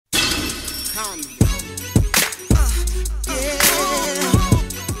Make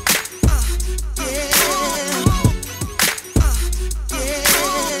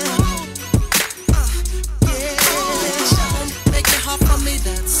it hard for me,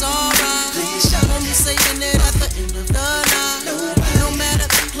 that's alright. Don't be saying it at the end of the night. No matter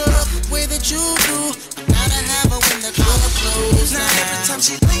the club, the way that you do, I gotta have her when the club closes. Now every time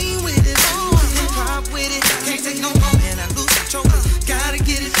she lean with it, pop with it, can't take no more, man, I lose control. Gotta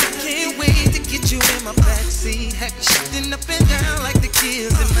get it, I can't wait to get you in my backseat. Heck, shifting up and down like the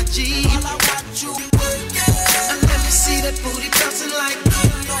kids in my Jeep. While I watch you work it, Let me see that booty bouncing like.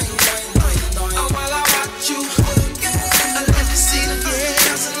 Oh, while I watch you work it, let me see the booty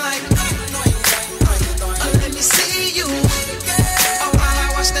bouncing like. Let me see you work it. Oh, while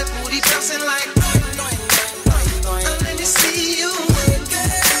I watch that booty bouncing like. Let me see you work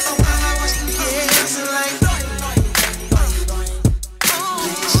it. Oh, while I watch the booty bouncing like.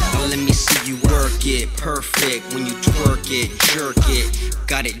 Now let me see you work it, perfect when you twerk it, jerk it.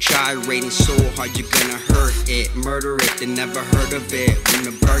 Got it gyrating so hard you're gonna hurt it. Murder it, they never heard of it. When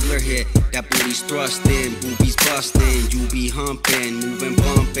the burglar hit, that booty's thrusting, boobies busting. You be humping, moving,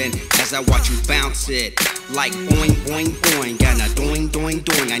 bumping as I watch you bounce it. Like boing, boing, boing, got a doing, doing,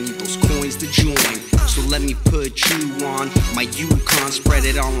 doing. I need those coins to join. So let me put you on my Yukon, spread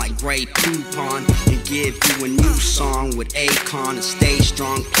it on like great coupon, and give you a new song with Akon. And stay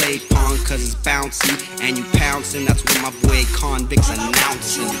strong, play pong, cause it's bouncy and you pouncing. That's what my boy Convict's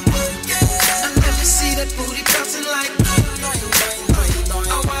announcing. Let me see that booty bouncing like.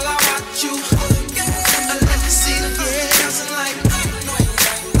 Oh, while I watch you. Let me see the booty bouncing like.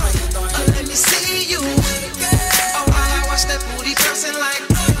 Let me see you. Oh, while I watch that booty bouncing like.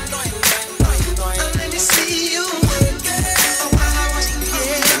 Let me see you. Oh, while I watch the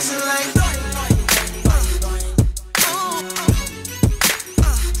booty bouncing like.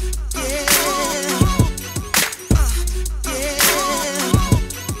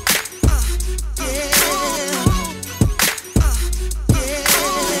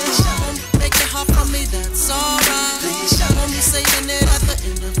 make it hard for me, that's alright. Don't be saying it at the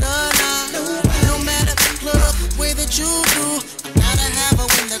end of the night. No matter the club, the way that you do, I gotta have her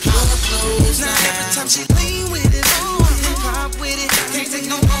when the club closes. Now every time she lean with it, pop with it, can't take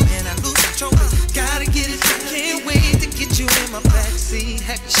no more, man, I lose control. Gotta get it, I can't wait to get you in my backseat.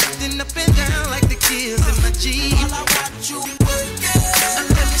 Heck, shifting up and down like the kids in my Jeep. While I watch you work it,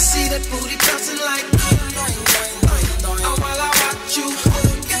 Let me see that booty bouncing like. Oh, while I